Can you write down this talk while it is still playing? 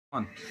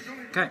On.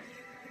 Okay.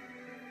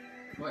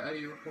 Wait, are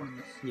you recording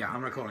this? Yeah,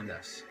 I'm recording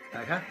this.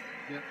 Okay?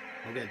 Yeah.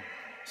 All good.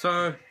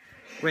 So,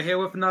 we're here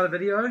with another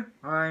video.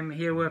 I'm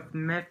here with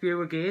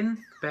Matthew again,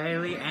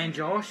 Bailey, and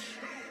Josh.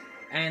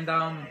 And,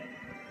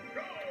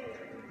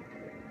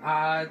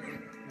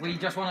 we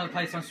just wanted to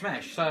play some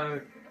Smash. So,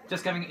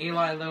 just giving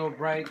Eli a little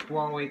break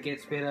while he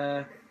gets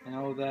better and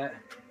all that.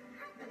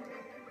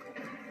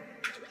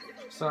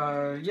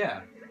 So,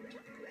 yeah.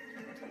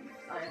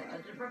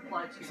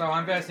 So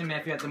I'm versing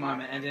Matthew at the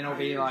moment, and then it'll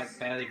be like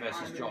Bailey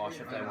versus Josh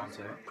if they want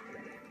to.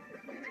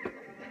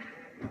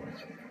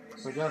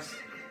 We're just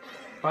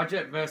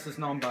budget versus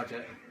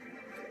non-budget.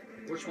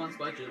 Which one's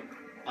budget?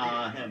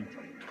 Him.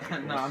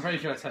 No, I'm pretty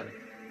sure it's him.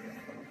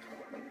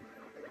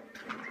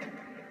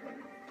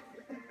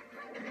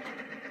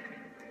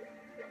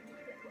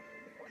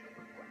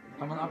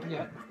 Coming up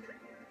yet?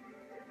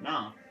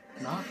 Nah.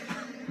 No?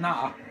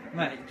 Nah,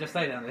 mate, just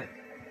stay down there.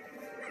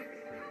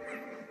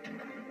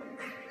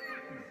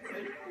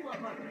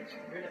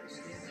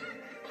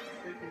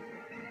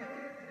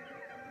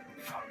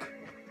 Fuck.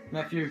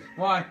 Matthew,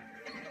 why?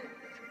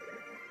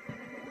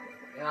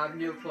 Yeah, I've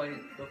never played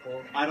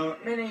before. I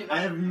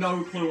have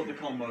no clue what the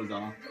combos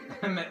are.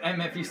 And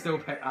Matthew's still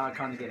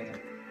kind of getting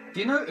it. Do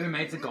you know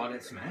Umade's a god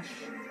at Smash?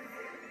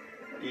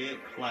 Get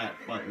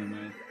clapped by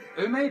Umade.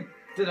 Umade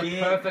did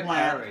a perfect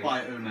parry.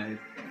 By Umade.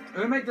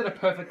 Umade did a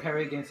perfect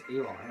parry against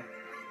Eli.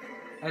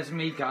 As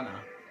me gunner.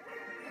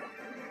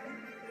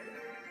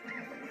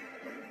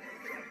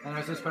 And it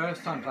was his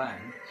first time playing.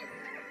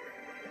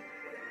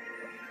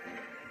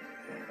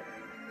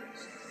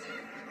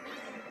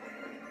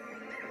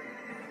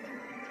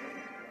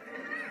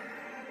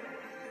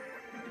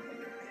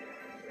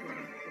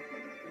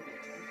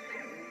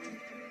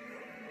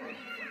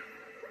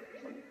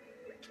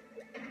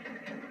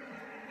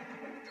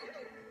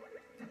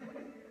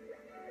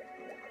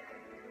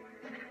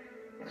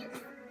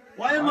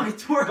 Why am I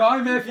twerking?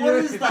 Bye, Matthew. What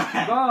is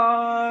that?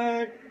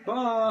 Bye.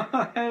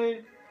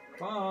 Bye.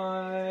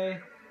 Bye.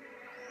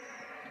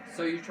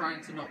 So you're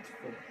trying to not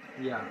fall?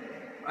 Yeah,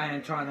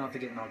 and try not to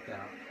get knocked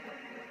out.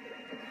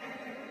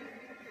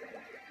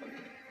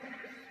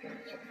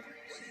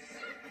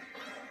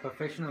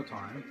 Professional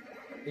time.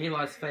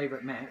 Eli's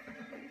favourite map.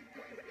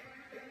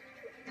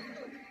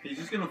 He's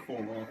just gonna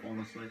fall off,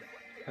 honestly.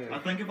 Who? I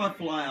think if I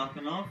fly up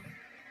enough,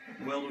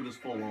 Will will just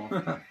fall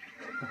off.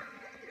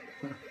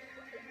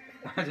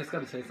 I just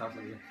gotta say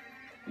something to you.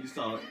 You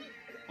start.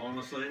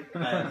 Honestly,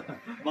 bad.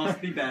 Must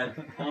be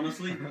bad.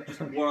 Honestly,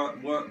 just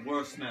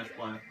worst Smash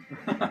player.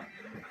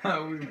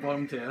 We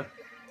bottom tier.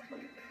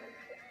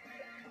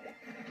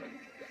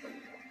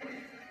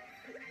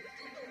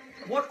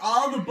 What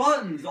are the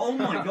buttons? Oh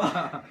my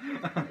god!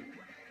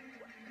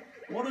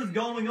 What is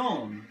going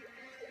on?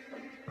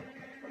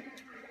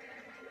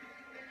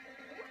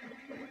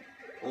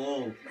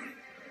 Oh.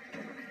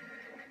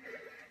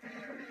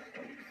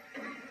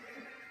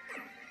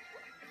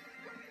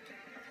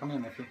 Come here,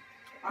 Matthew.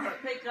 Alright,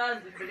 hey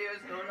guys, the video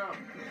is going up.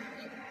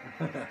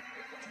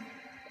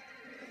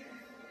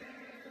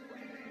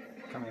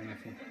 Come here,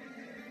 Matthew.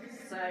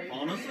 Say,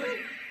 Honestly?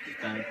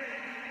 Just bad.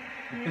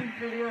 the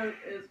video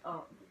is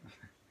up.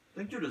 I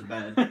think you're just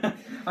bad.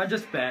 I'm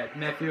just bad,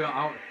 Matthew.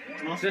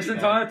 Must This be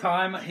entire bad.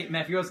 time,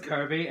 Matthew was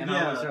Kirby, and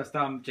I was just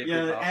Jigglypuff.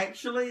 Yeah,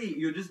 actually,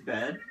 you're just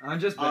bad. I'm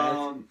just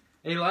bad.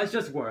 Eli's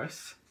just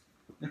worse.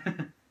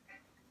 Can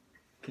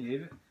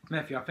you?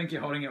 Matthew, I think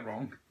you're holding it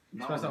wrong.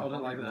 You're supposed to hold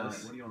it like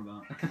this. What are you on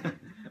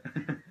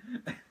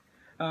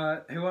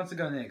about? Who wants to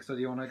go next, or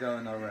do you want to go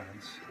in other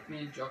rounds? Me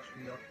and Josh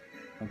can go.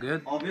 I'm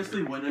good.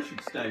 Obviously, winner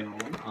should stay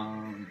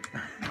on.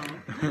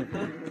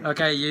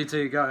 Okay, you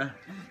two go.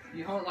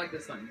 You hold it like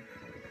this thing.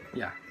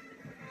 Yeah.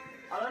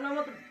 I don't know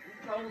what the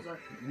controls are.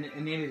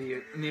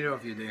 Neither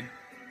of you do.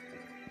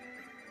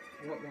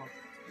 What one?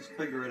 Just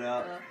figure it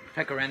out.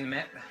 Pick a random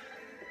map.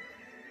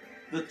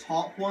 The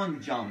top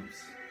one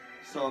jumps.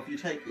 So if you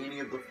take any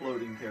of the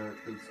floating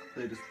characters,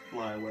 they just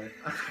fly away.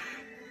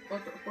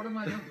 What am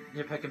I doing?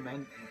 You pick a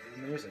main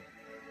music.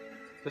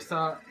 Just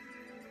start.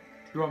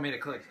 You want me to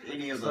click?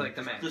 Any of them. Select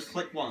the map. Just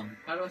click one.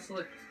 How do I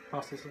select?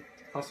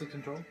 Hostile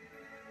control.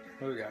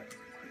 Here we go.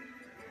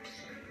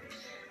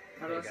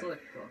 How do I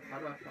select? How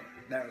do I find?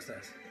 That was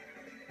this.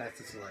 That's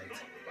the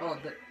select. Oh,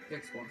 the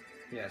next one.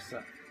 Yeah,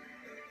 so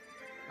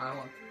I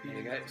want. here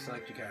you go.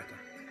 Select your character.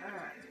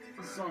 Alright.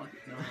 Sonic.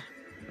 No.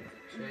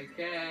 JK.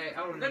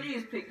 I I'm would gonna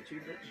use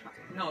Pikachu,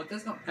 bitch. No,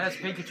 that's not. That's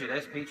Pikachu.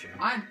 That's Pichu.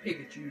 I'm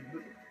Pikachu.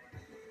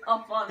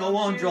 Oh, fine. Go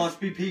on, Josh.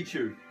 Be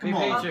Pichu. Come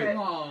on. Pichu. Okay.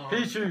 Come on.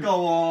 Pichu.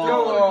 Go on.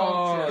 Go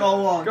on.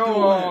 Go on.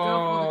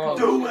 Go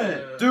Do on.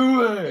 it. Do it.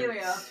 Do it. Here we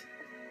are.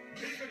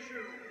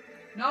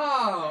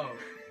 No.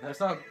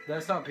 That's not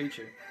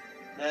Pichu.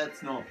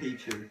 That's not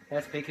Pichu.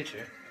 That's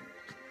Pikachu.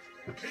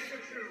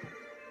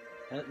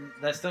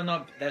 That's still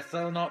not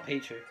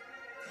Pichu.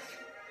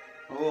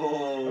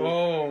 Oh.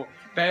 Oh,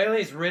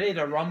 Bailey's ready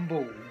to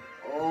rumble.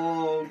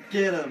 Oh,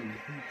 get him.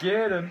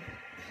 Get him.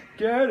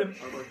 Get him.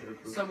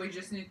 So we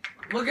just need.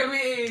 Look at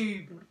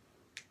me!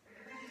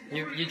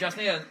 You just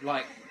need to,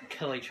 like,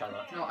 kill each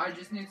other. No, I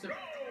just need to.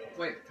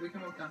 Wait, we can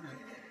walk down here.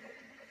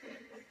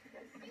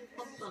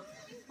 What the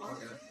fuck?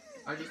 Okay.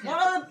 I just need What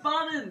are the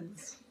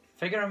buttons?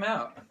 Figure them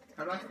out.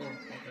 How do I fall? Okay,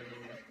 there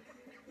we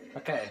go.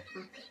 Okay.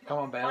 Come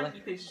on, Bailey. Fuck,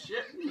 you piece of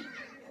shit.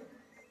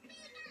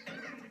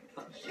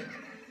 Oh, shit.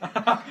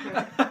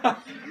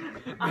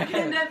 I'm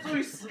getting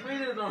absolutely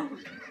sweated on.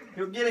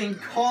 You're getting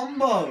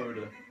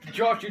comboed.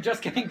 Josh, you're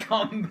just getting I'm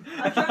trying to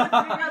figure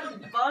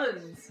out the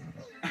buttons.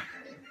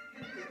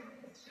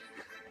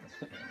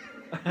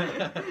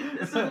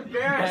 This is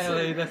embarrassing.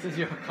 Bailey, this is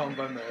your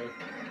combo move.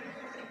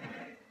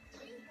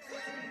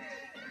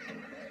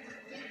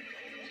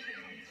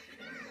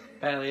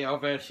 Bailey, I'll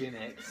verse you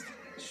next.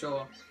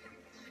 Sure.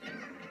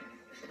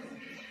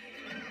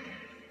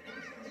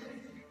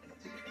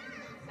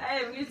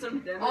 Hey, we need some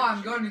damage. Oh,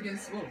 I'm going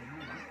against. Whoa.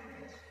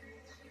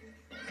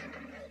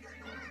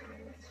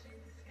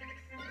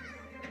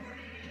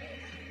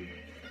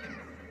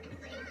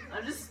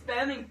 I'm just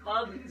spamming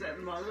buttons at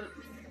the moment.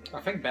 I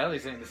think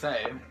Bailey's doing the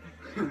same.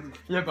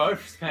 You're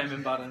both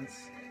spamming buttons.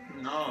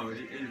 No,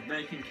 he's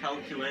making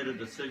calculated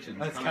decisions.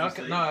 It's Can't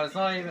you see? no, it's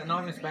not even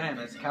spam.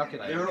 It's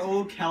calculated. They're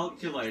all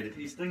calculated.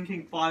 He's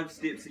thinking 5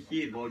 steps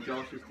ahead while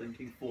Josh is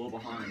thinking 4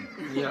 behind.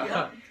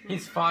 Yeah,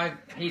 he's 4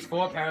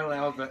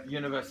 parallel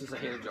universes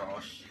ahead of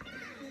Josh.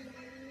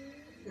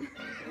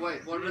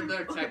 Wait, what are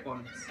their attack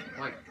buttons?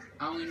 Like,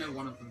 I only know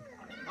one of them.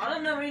 I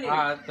don't know any. The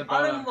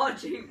I don't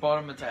watch it.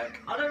 bottom attack.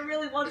 I don't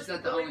really watch Is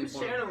that the the only Williams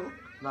one? channel.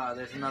 No,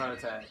 there's no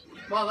attack.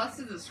 Well, that's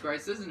a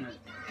disgrace, isn't it?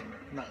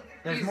 No,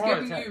 there's He's more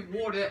giving attack. you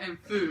water and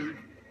food,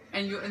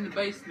 and you're in the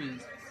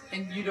basement,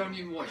 and you don't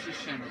even watch his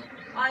channel.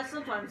 I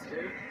sometimes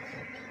do.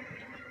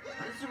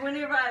 This is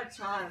whenever I have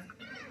time.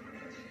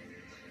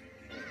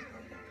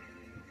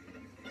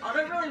 I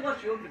don't really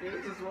watch your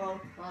videos as well.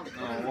 Oh,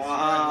 Oh,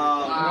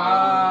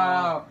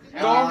 Wow!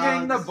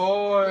 Dogging the We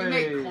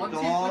make boys!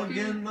 content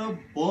Dogging the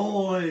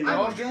boys! I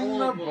watch Dogging all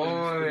the of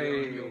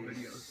Williams' your boys.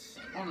 videos.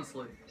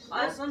 Honestly.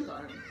 I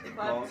sometimes, if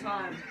I have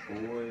time.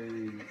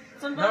 Boys.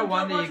 Sometimes No I'll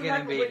wonder watch you're them, getting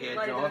like, a beat week here,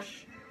 later.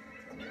 Josh.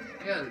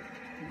 Yeah.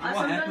 I What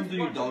sometimes happens when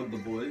you watch dog the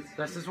boys?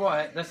 This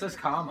is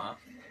karma.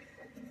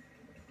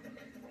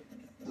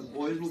 The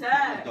boys will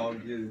Sad.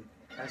 dog you.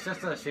 It's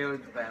just a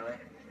shield, Bailey.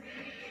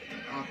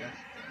 Okay.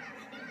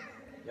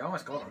 You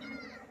almost got him.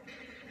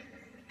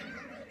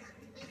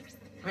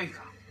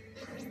 Pika.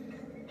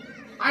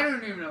 I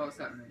don't even know what's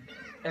happening.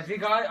 If you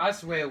guys, I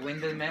swear, when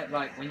the map,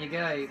 like, when you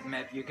get a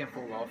map you can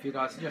fall off, you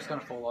guys are just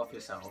gonna fall off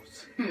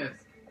yourselves. Yes.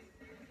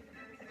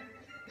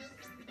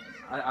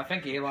 I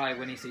think Eli,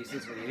 when he sees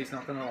this video, he's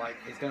not gonna like,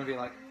 he's gonna be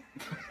like,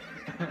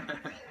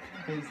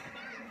 he's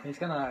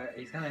gonna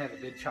have a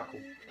good chuckle.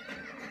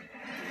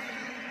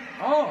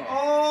 Oh!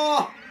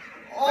 Oh!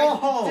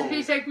 Oh! Wait, did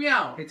he take me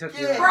out? He took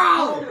you Yeah,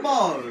 out.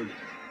 mode!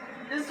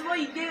 This is what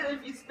you get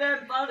if you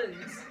spam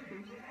buttons.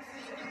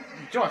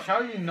 Josh, how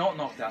are you not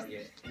knocked out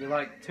yet? You're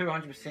like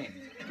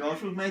 200%.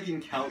 Josh was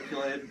making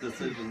calculated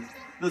decisions.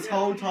 This Yeah.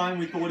 whole time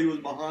we thought he was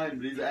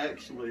behind, but he's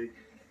actually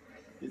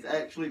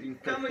been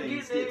Come and 15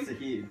 get steps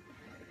me. ahead.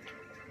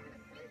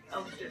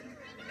 Oh shit.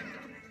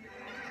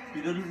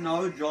 You didn't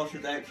know Josh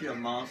is actually a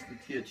master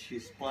tier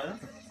chess player.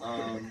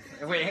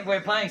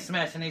 We're playing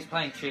Smash and he's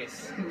playing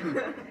chess.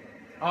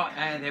 Oh,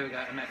 and there we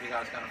go. A map you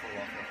guys are gonna fall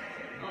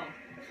off.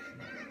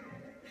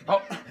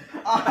 Oh.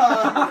 Oh!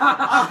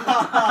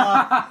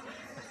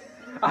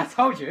 I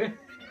told you.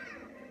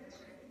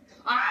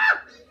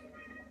 Ah!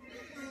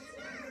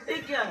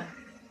 Ika.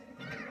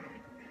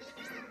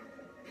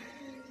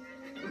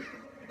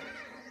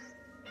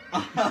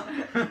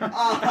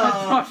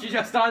 Josh, you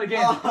just started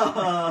again.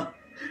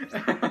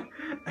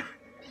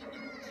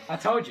 I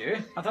told you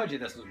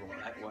this was what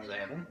was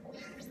happening.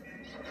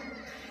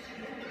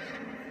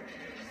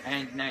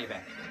 And now you're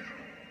back.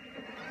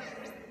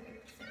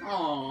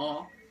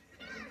 Aww.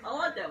 I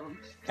like that one.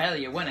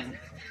 Bailey, you're winning.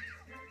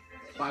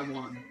 By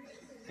 1.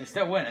 You're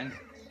still winning.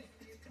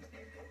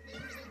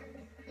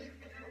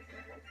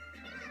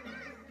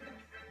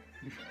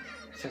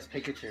 It's just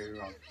Pikachu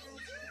wrong.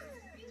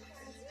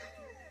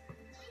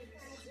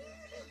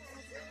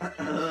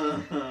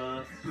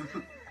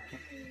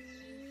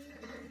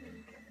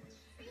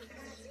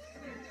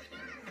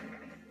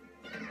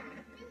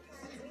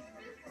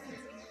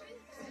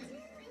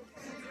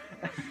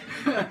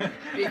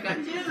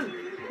 Pikachu!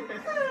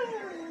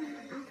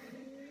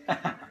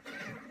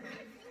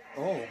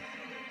 Oh.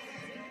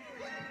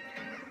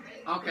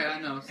 Okay, I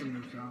know some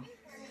moves now.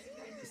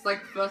 It's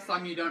like the first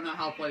time you don't know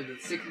how to play, the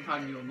second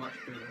time you're much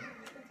better.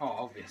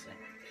 Oh, obviously.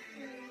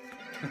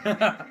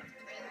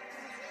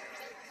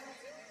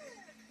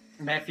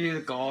 Matthew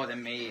the God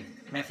and me.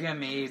 Matthew and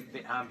me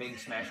being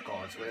Smash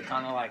gods. We're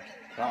kind of like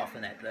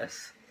laughing at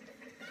this.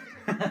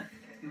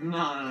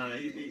 No,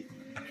 he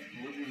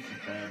wasn't so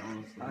bad,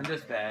 honestly. I'm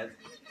just bad.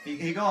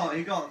 He got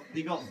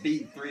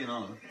beat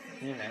 3-0.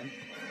 Yeah, man.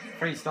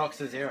 3 stocks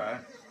to 0.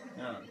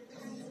 Yeah.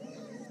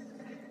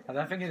 I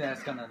don't think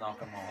that's gonna knock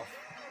him off.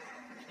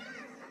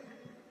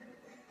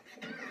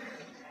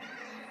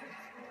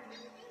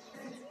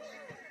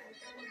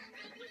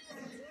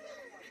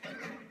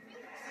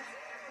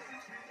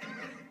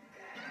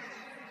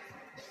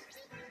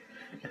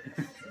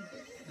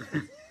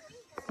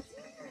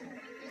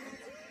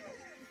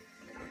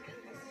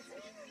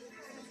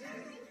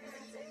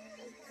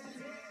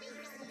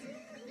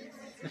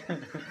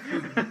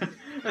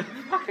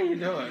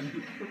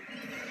 doing?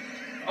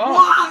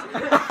 Oh!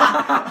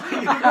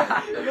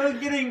 You're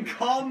getting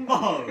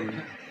comboed.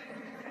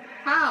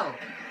 How?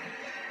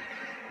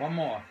 One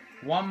more.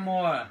 One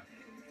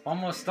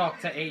more stock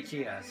to each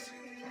ES.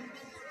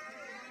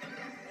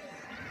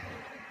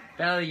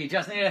 Belly, you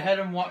just need to hit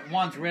him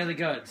once really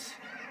good.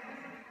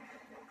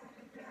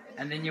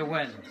 And then you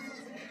win.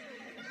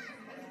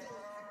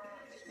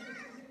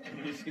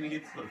 You're just gonna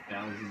get to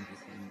 1,000%.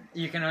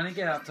 You can only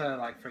get up to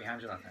like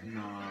 300, I think.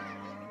 No.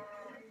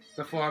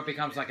 Before it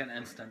becomes like an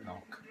instant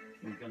knock.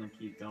 We're gonna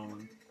keep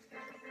going.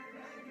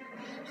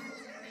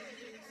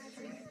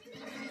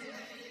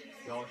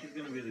 Josh is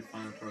gonna be the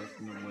kind of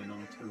person to win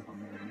on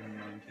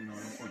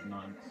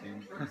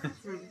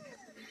 299.9%.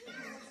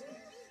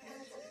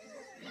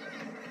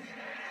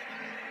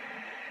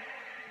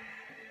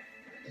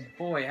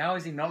 Boy, how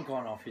is he not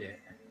gone off yet?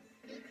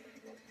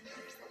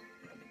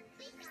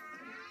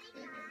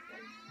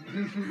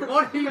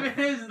 What even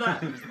is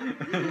that?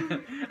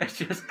 It's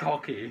just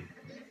cocky.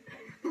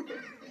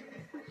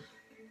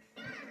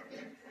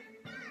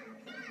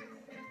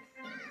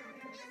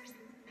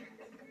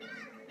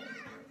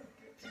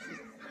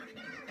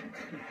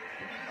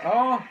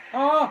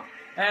 Oh!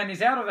 And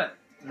he's out of it.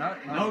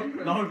 No,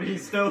 No, but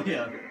he's still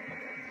here.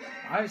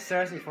 I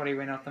seriously thought he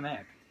went off the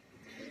map.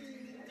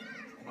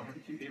 Why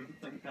did you even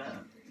think that?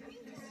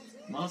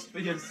 Must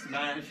be a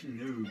Smash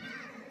noob.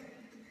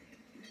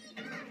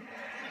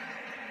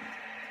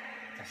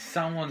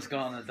 Someone's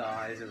gonna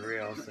die, is it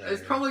real?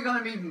 It's probably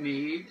gonna be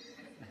me.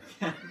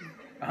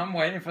 I'm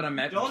waiting for the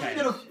map to Josh is change.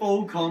 gonna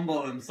full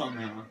combo him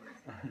somehow.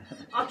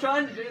 I'm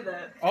trying to do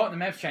that. Oh, the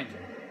map's changing.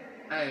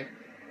 Hey.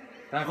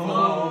 Don't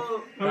fall.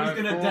 Oh, Who's Don't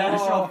gonna fall. dash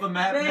off the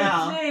map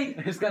now? me.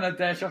 Who's gonna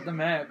dash off the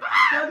map?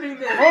 Don't do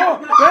that. Oh,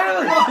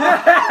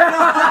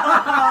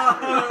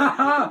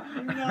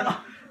 barely! No.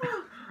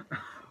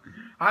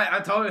 I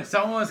told you,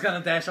 someone was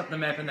gonna dash off the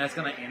map and that's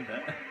gonna end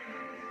it.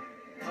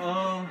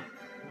 Oh.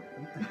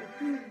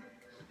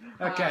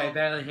 Okay,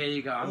 Bailey, here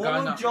you go. I'm All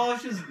going of up.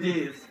 Josh's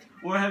deaths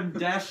were him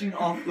dashing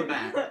off the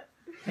map.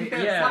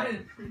 Yeah.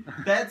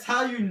 That's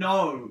how you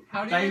know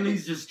How do you-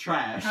 Bailey's just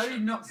trash. How do you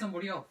knock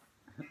somebody off?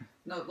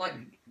 No, like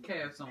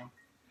KO someone.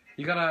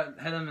 You gotta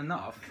hit him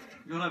enough.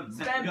 You gotta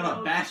Stand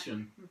up. bash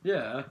him.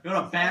 Yeah. You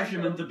gotta bash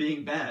him into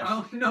being bashed.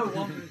 Oh no,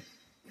 one.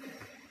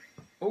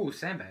 Oh,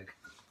 sandbag.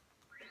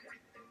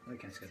 We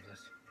can skip this.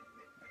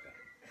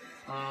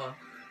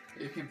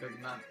 You can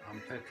pick that. I'm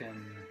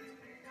picking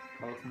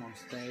Pokemon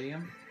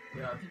Stadium.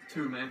 Yeah.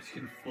 Two maps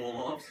can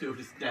fall off, so he'll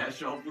just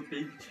dash off with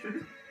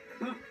Pikachu.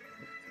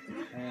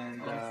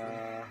 And,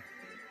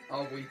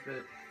 I'll Wii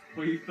Fit.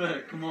 Wii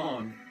Fit, come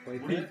on. Wii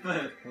Wii Fit?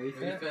 Fit. Wii Wii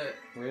Fit? Fit.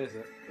 Where is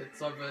it?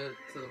 It's over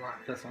to the right.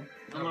 This one?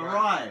 On No, the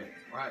right.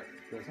 right. Right.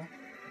 This one?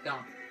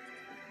 Down.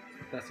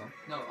 This one?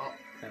 No, up.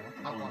 That one?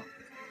 Up one.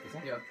 This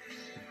one? Yeah.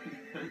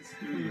 It's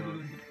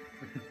Studio.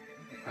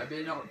 I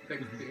may not pick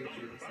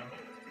Pikachu this time.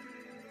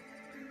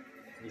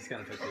 He's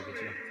gonna pick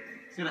Pikachu.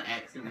 He's gonna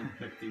accidentally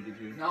pick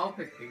Pikachu. No, I'll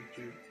pick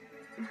Pikachu.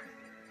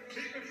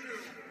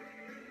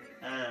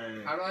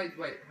 Hey. How do I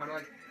wait? How do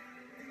I?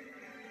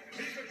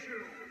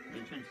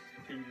 You change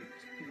your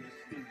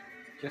skin.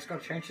 Just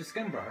gotta change your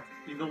skin, bro.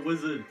 He's a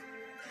wizard.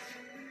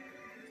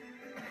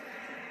 Okay,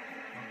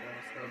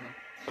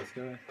 Let's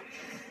go.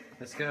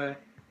 Let's go.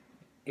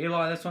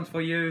 Eli, this one's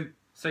for you,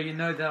 so you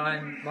know that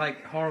I'm,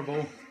 like,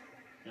 horrible.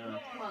 Yeah.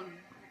 One.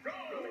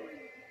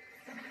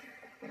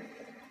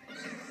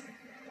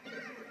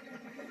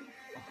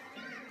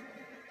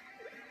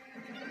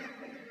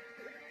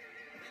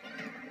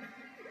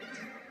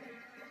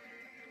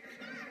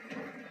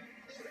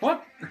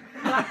 What?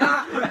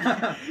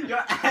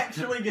 You're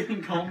actually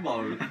getting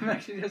comboed. I'm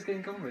actually just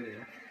getting combo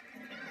here.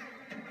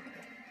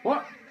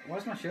 What? Why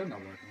is my shield not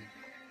working?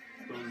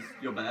 Because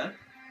you're bad.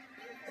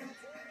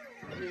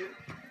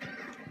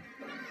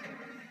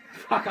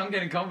 Fuck, I'm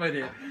getting combo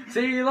here.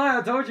 See, Eli,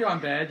 I told you I'm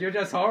bad. You're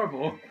just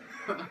horrible.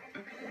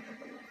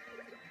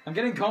 I'm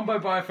getting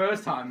comboed by a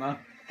first timer.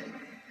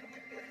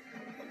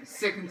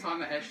 Second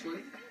time at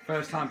Ashley.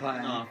 First time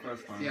playing. No,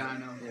 first time. Yeah, I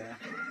know. Yeah.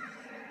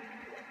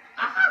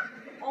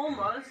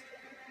 Almost.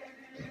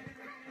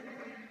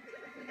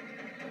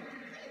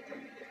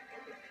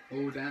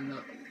 Oh damn! No.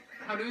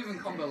 How do you even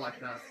combo like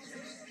that?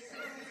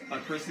 By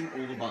pressing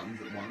all the buttons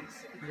at once.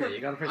 Yeah,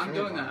 you gotta press I'm all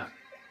doing the that. buttons.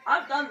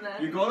 I've done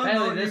that. You gotta Haley,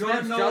 know. You this gotta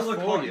map's know just all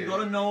the for you. You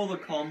gotta know all the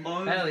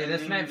combos. Haley, and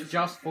this then map's you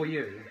just for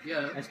you.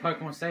 Yeah. It's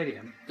Pokemon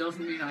Stadium.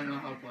 Doesn't mean I know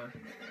how to play.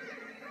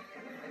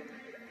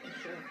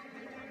 Sure.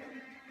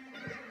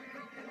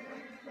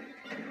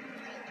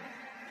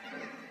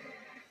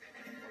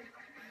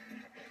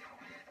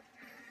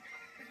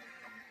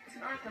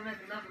 Sorry, I can make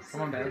another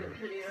Come on, baby.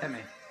 video. Hit me.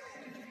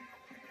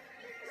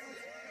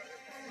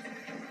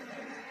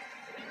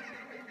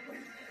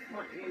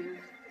 What use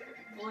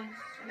voice?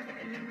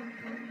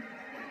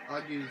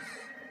 I'd use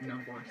no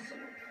voice.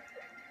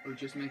 Or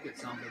just make it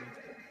sound better.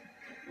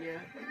 Yeah.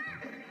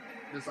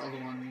 This other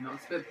one, you know,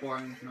 it's a bit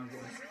boring with no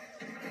voice.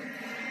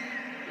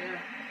 Yeah.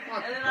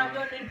 What And then the- I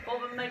don't need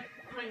bother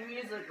putting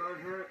music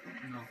over it.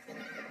 No.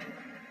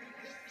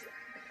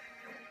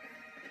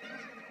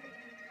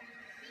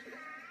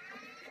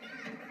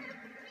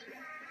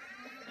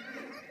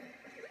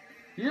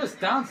 You're just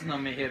dancing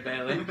on me here,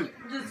 Bailey.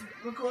 Just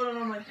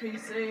recording on my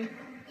PC.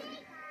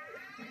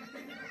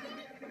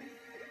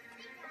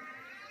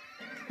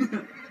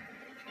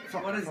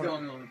 What is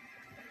going on?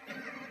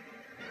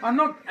 I'm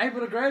not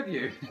able to grab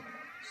you.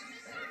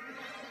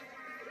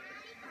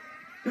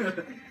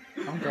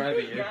 I'm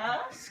grabbing you. Yeah.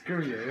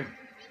 Screw you.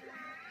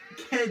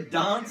 Get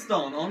danced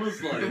on,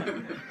 honestly.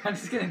 I'm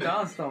just getting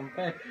danced on.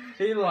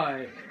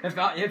 Eli,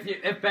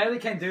 if Bailey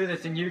can do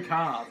this and you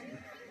can't.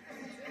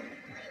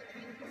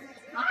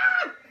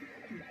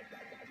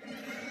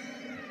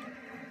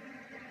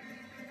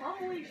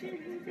 Holy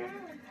shit, he's dead.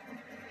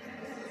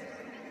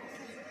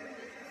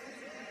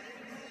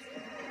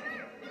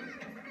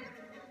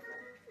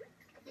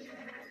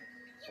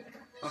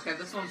 Okay,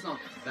 this one's not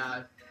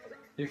bad.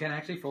 You can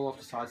actually fall off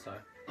the sides though.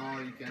 Oh,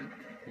 you can.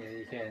 Yeah,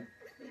 you can.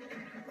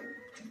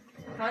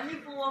 Can you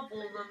pull up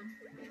all of them?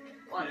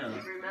 Like Yeah.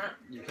 every map?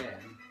 You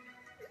can.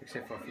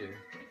 Except for a few.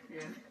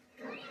 Yeah.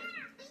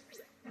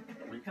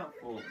 We can't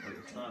fall off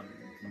like the sun.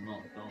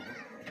 Not dull.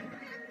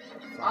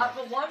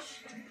 I've watched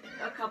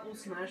a couple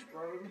Smash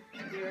Bros.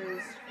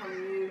 Videos from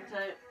you,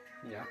 Tate.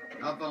 Yeah.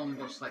 I've only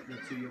watched like the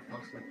 2 you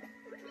posted.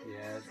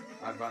 Yeah,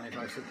 I've only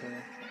posted to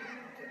you.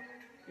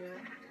 Yeah.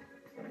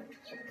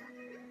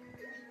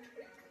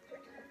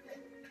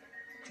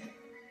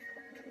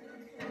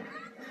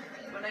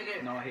 When I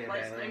get Not here, Bailey.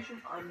 PlayStation,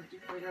 I'm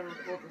definitely gonna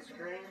record the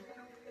screen.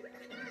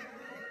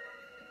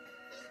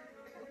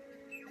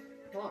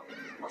 What?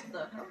 What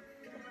the hell?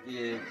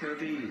 Yeah,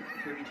 Kirby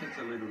takes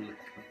a little lick.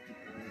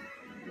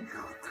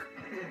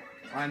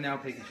 I'm now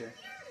Pikachu.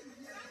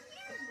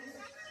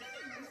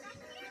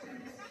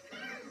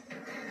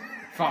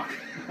 Fuck.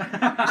 You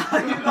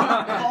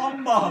got a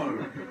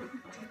combo!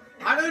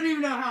 I don't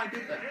even know how I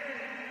did that.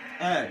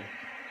 Hey,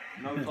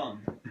 no fun.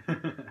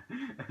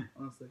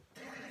 Honestly.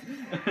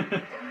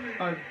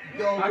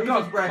 Yo, I we got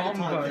just bracket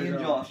time, comboed me and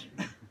on. Josh.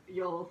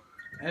 Yo.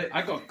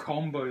 I got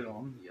comboed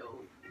on. Yo.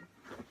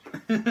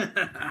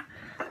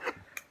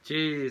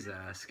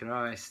 Jesus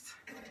Christ.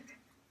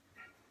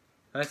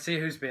 Let's see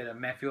who's better,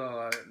 Matthew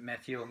or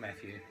Matthew.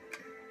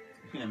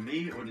 Yeah,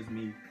 me or just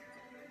me?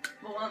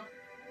 Hold on.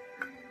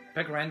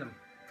 Pick random.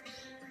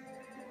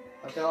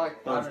 I feel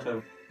like Those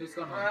two. Who's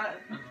gone home? Alright.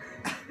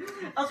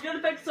 I was gonna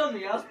pick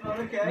something else, but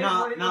okay.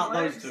 Nah, wait, not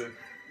wait. those two.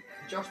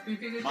 Josh be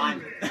Pikachu?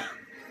 Mine.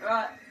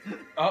 Alright.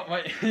 Oh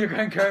wait, you're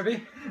going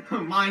Kirby?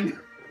 Mine.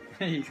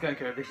 He's going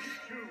Kirby.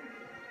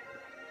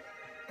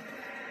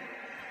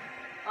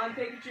 I'm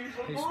Pikachu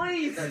for He's-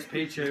 boys! That's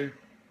Pichu.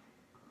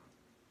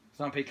 It's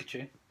not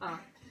Pikachu.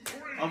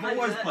 I've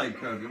always played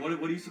Kirby. What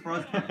are you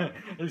surprised about?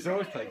 He's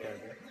always played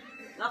Kirby.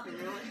 Nothing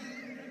really.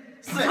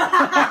 Sick.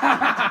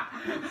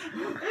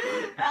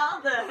 How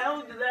the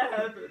hell did that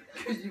happen?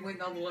 Because you went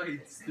the other way,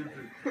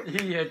 stupid.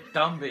 You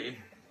dumby.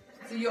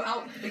 So you're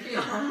out the game.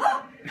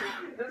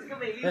 This is gonna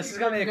be easy. This is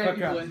gonna be a quick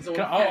Maybe round. wins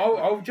all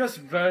I'll just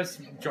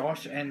verse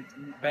Josh and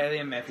Bailey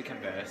and Matthew can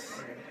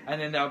verse. And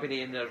then that'll be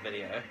the end of the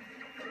video.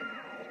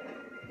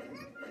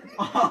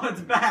 Oh, it's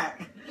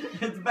back.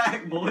 It's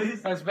back,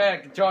 boys. That's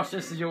back. Josh,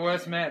 this is your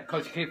worst map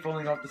because you keep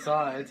falling off the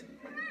sides.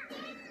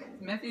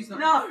 Matthew's not.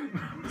 No!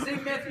 See,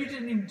 Matthew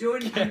didn't even do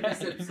anything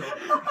this episode.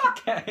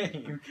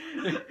 Game.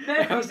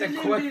 That was a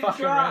didn't quick even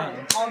fucking try.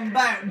 round. I'm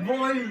back,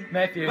 boys.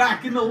 Matthew,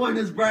 Back in the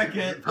winners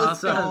bracket.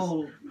 Let's pass us.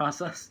 go.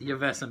 Pass us. You're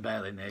versing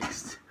Bailey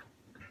next.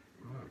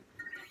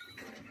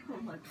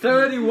 Oh my God.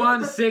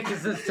 31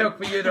 seconds it took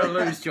for you to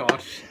lose,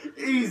 Josh.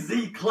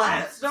 Easy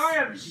class. Sorry,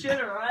 I'm shit,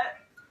 alright?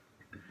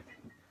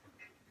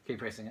 Keep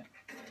pressing it.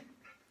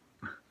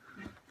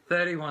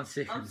 31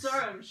 seconds. I'm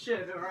sorry, I'm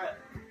shit, alright?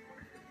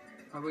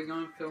 Are we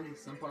going to film the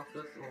simple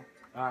after this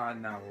or?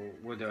 No,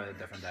 we'll do it a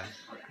different day.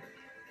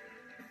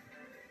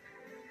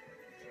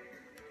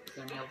 Is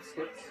there any other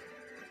scripts?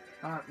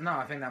 No,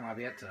 I think that might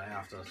be it today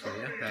after this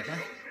video. Okay?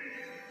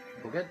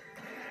 All good?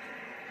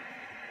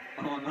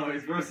 Oh no,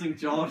 he's versing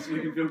Josh. He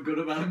can feel good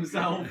about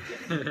himself.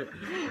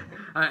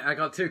 I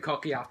got too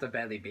cocky after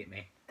Bailey beat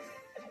me.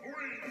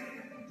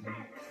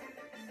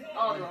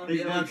 Oh no.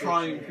 He's now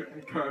trying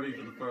Kirby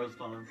for the first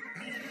time.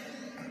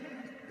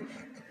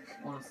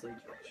 Honestly,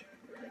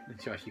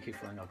 Josh. Josh, you keep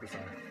flying up the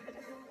side.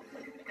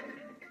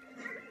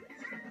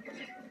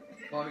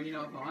 Well, you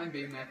know how I'm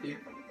being Matthew.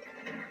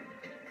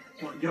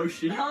 What,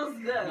 Yoshi? How's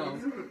that? No,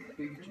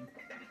 Pikachu.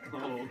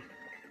 Oh.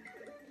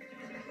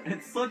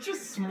 It's such a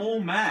small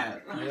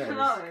map. I It don't is.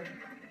 know.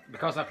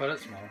 Because I put it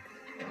small.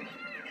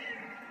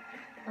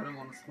 I don't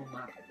want a small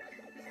map.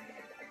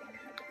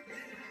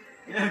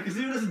 Yeah, because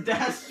you just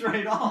dash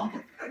straight off.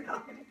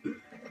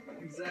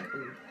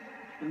 Exactly.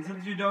 And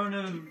since you don't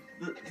have...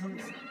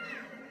 Since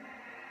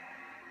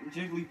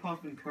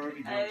Jigglypuff and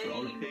Kirby jumps are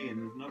OP and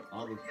there's no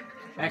other...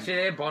 Actually,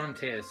 they're bottom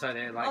tiers, so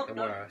they're like Oh, the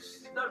no.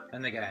 worst No.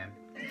 in the game.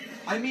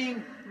 I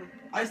mean,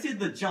 I said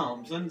the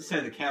jumps, I didn't say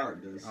the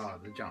characters. Oh,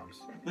 the jumps.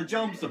 The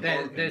jumps are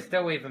broken. There's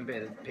still even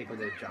better people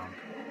that jump.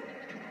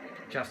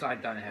 Just I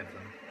don't have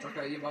them.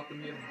 Okay, you're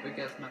welcome. You have a big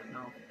ass map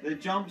now. The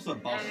jumps are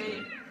busted.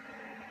 Hey.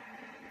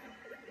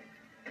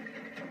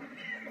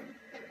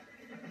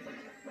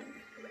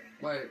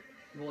 Wait,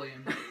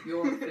 William,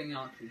 you're a thing,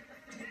 aren't you?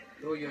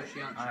 You're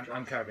Yoshi, aren't you?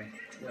 I'm Kirby.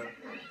 Yeah.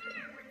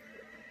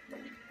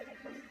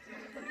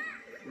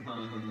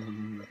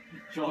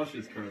 Josh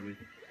is Kirby.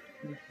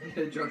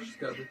 Yeah, Josh is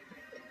Kirby.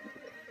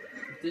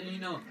 Didn't you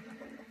know?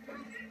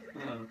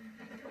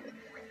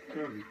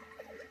 Kirby.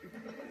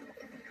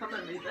 Come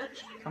at me,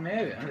 bitch. Come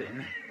here, I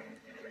didn't.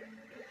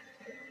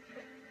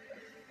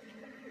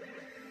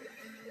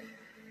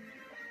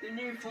 The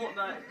new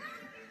Fortnite.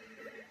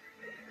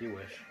 You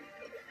wish.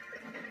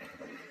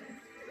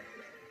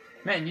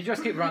 Man, you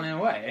just keep running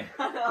away.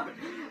 I know.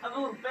 I'm a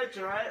little bitch,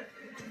 alright?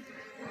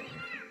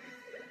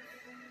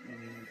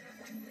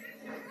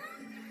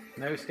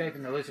 No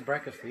escaping the loser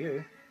breakers for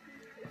you.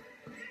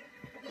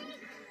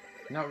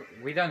 No,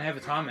 we don't have a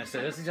timer,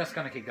 so this is just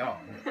gonna keep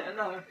going.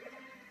 No.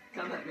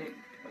 Come at me.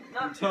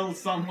 No. Until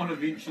someone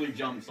eventually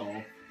jumps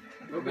off.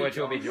 Which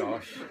will be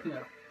Josh.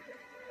 Yeah.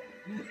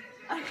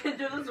 I can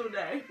do this all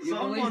day.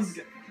 Someone's.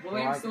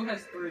 William Well, still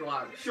has 3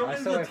 lives. Sure, I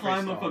there's still a have 3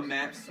 timer for stars.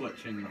 map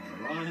switching,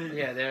 though, right?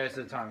 Yeah, there is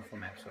a timer for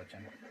map switching.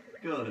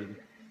 Good.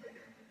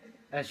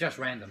 It's just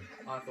random.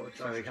 I thought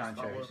So Josh we just can't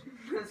followed.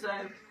 choose.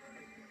 Same.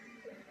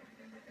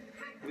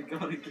 We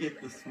gotta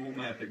get the small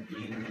map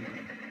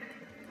again.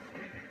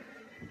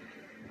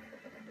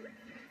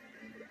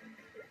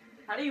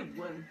 How do you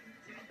win?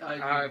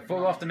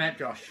 Fall off the map,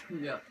 Josh.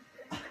 Yeah.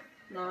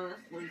 No,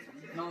 that's losing.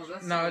 No,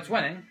 that's... No, it's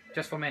winning,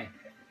 just for me.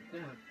 Yeah.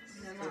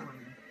 Yeah, still no.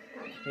 winning.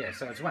 Yeah,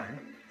 so it's winning.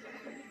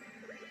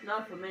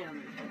 No, for me, I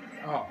mean.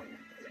 Oh,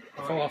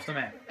 fall off the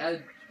map.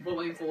 Add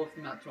William fall off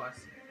the map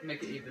twice.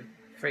 Make it even.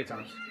 3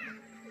 times.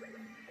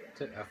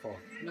 4.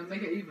 No,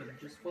 make it even.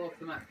 Just fall off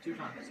the map 2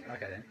 times.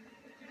 Okay then.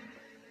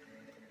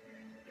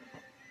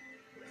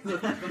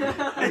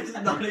 It's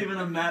not even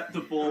a map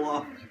to fall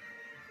off.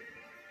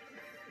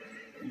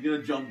 You're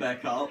gonna jump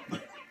back up.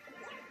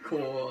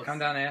 Course. Come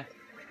down here.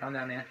 Come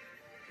down here.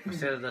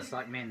 Instead of this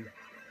like men.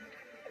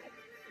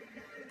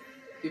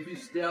 If you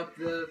stay up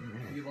there,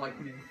 you like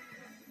me.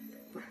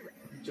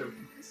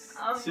 Joking.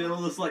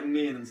 Settle this like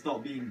men and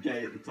stop being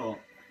gay at the top.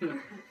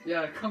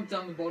 Yeah, come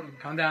down the bottom.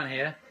 Come down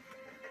here.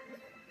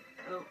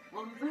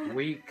 What was that?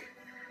 Weak.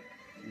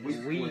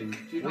 Weakling.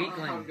 Do you not know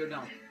how to Weakling. go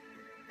down?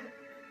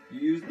 You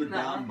use the No.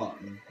 down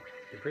button.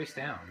 You press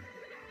down.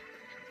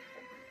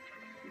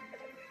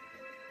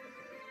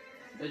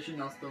 They should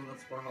not still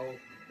this for a hole.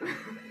 Do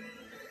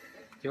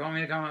you want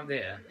me to come up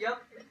there?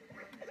 Yep.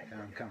 Okay,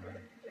 I'm coming.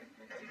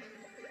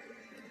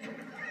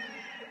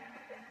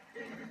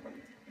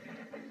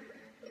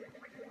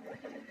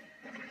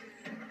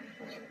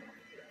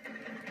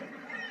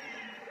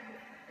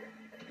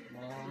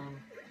 Come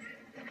on.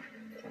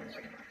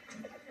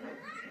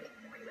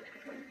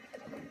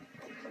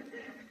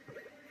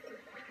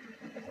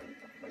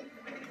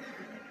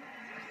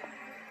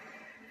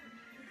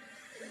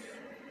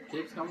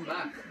 Keeps coming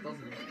back,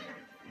 doesn't it?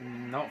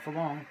 Not for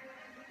long.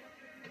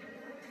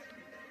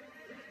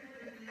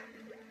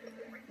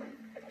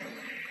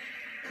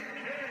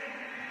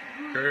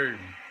 Boom.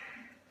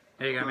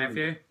 There you go,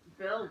 Matthew.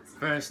 Built.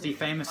 First, the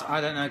famous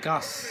I don't know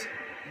Gus.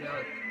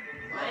 Yeah.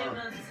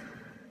 Famous.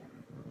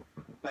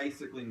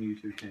 Basically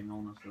Mewtwo King,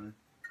 honestly.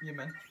 Yeah,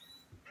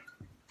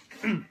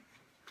 man.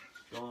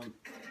 Don't.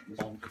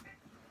 Bonk.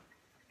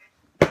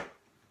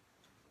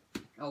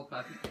 I'll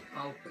pack it.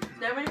 I'll pick it.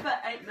 They're only for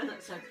 8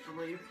 minutes, I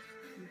believe.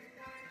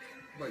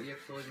 But you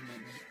have to leave in 8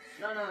 minutes.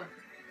 No.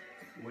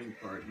 Wait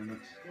for 8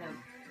 minutes.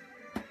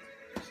 Yeah.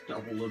 Just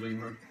double living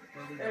room.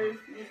 Where we Oh,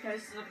 go? new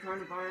cases of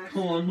coronavirus.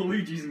 Come on,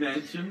 Luigi's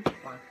Mansion.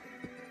 Where?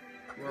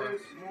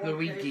 Oh, more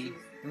Luigi. cases.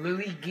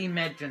 Luigi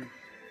Imagine.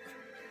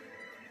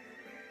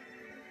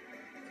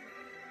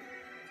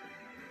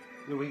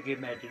 Luigi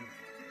Imagine.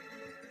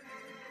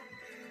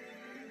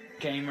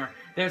 Gamer.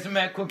 There's a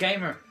man called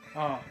Gamer.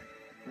 Oh.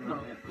 No.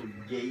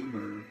 Called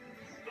Gamer.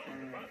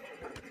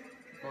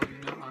 Well, you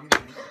know I'm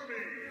gonna...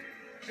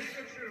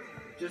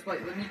 Just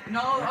like, let me... No,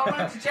 I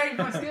want to change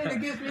my skin.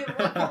 It gives me the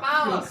lucky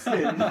power.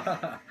 Sin.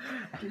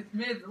 Gives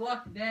me the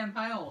lucky damn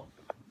power.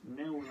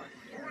 Now we're like...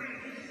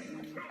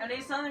 I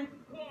need something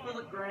for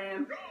the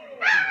gram.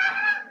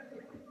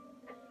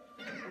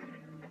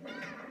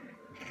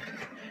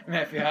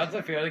 Matthew, how does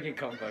it feel to get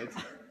comboed?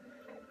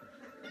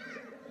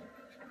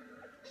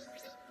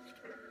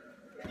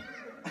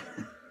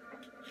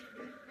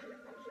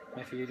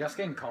 Matthew, you're just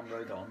getting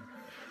comboed on.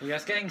 You're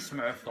just getting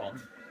smurfed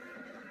on.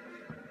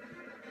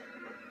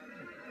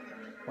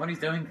 What are you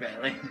doing,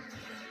 Bailey?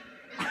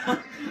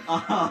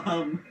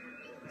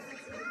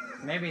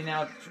 Maybe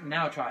now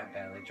try it,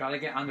 Bailey. Try to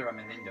get under him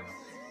and then do it.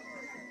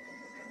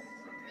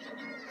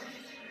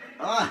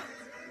 Ah!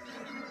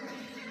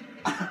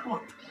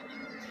 What the-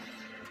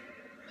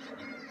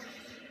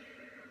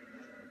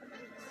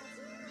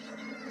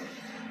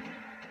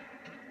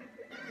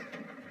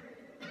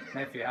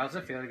 Matthew, how's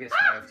it feel to get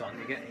smurfed on?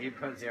 You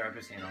put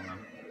 0% on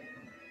them.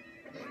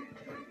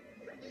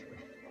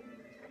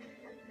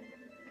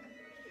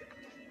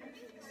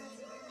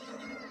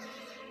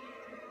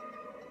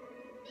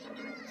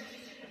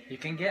 You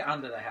can get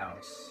under the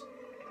house.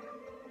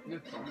 You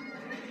can't.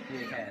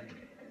 You can.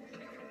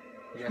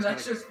 You guys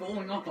That's gotta- just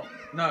falling off.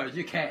 No,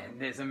 you can.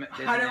 There's I an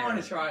don't area.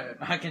 want to try it.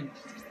 I can.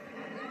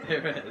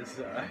 Here it is.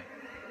 There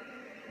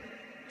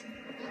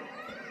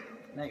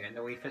you go, in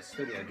the Wii Fit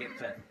Studio. Get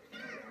fit.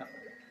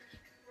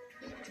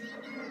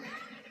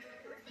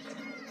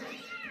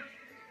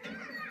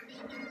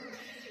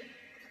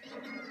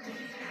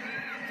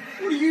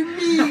 What do you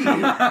mean?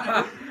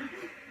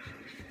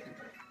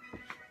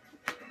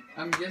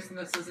 I'm guessing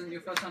this isn't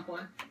your first time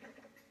playing?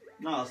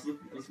 No, this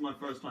is my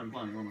first time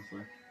playing,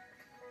 honestly.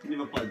 I've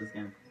never played this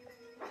game.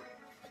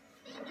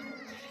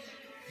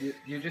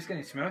 You're just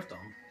getting smurfed on.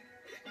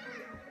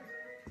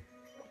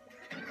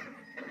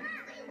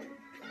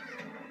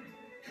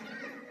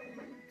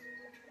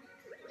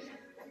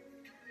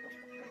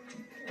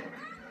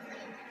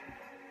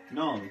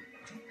 No.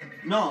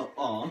 No,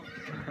 aw.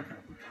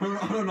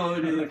 I don't know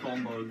any of the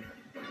combos.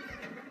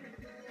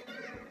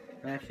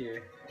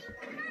 Matthew.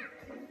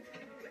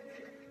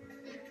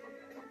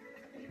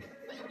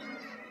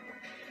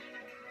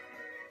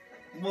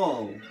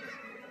 Whoa.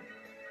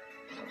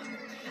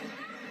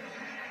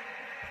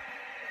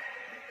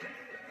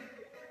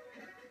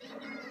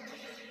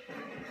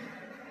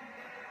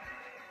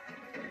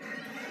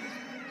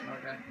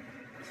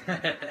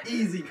 Okay.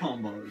 Easy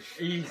combos.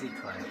 Easy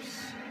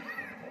claps.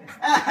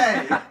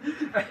 Hey!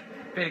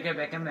 Better get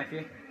back in,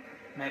 Matthew.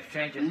 Matthew,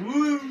 change it.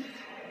 Woo!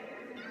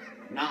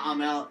 Nah,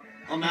 I'm out.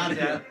 I'm out of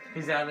He's here.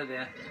 He's out of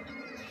there.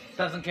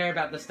 Doesn't care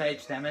about the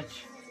stage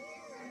damage.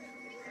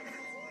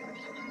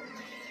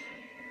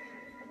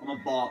 I'm a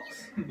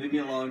box. Leave me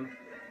alone.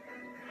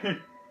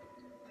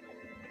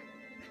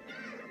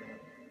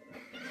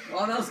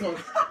 Oh, that was close.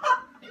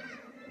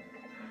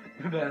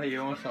 Barely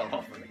you almost fell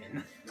off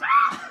again.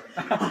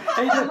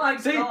 Oh my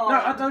See? God.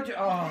 No, I told you.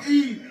 Oh.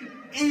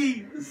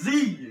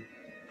 E-E-Z!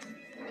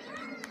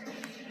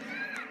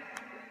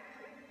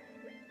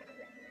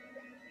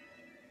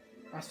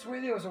 I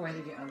swear there was a way to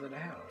get under the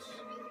house.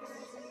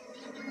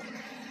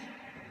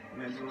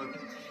 Maybe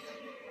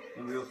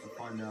we'll have to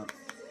find out.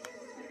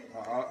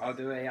 I'll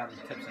do a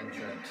tips and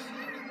tricks.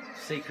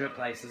 Secret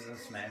places in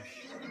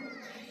Smash.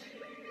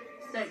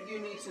 That you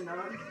need to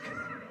know.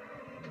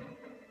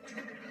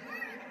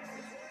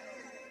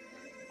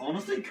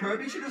 Honestly,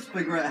 Kirby should just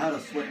figure out how to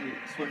swing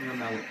your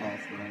mallet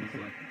faster, honestly.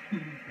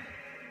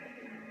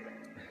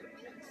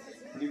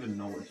 I don't even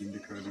know what gender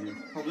Kirby is.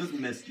 Probably just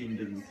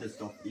misgendered and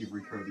pissed off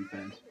every Kirby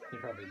fan. He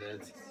probably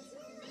did.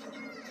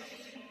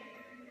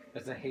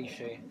 It's a he,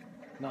 she,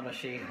 not a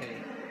she, he.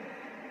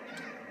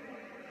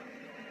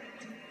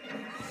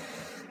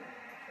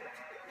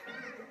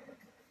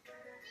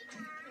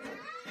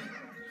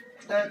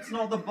 That's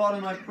not the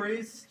button I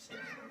pressed.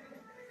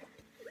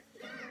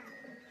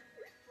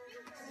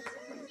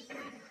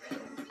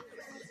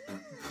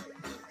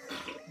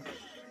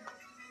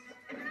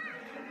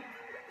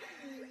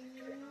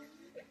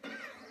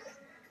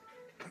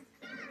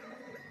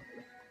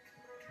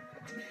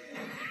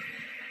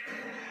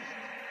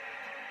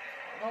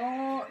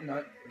 Oh,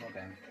 no, not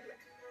down.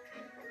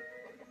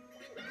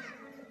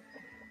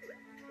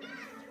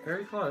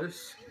 Very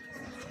close.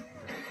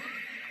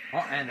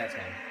 Oh, and that's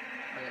game.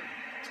 Okay.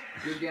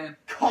 Good game.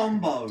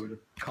 Comboed.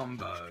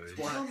 Combos.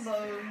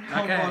 Combo.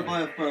 Comboed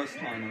by a first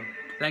timer.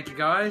 Thank you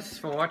guys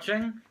for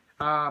watching.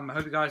 I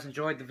hope you guys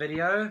enjoyed the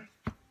video.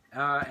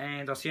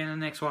 And I'll see you in the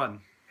next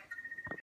one.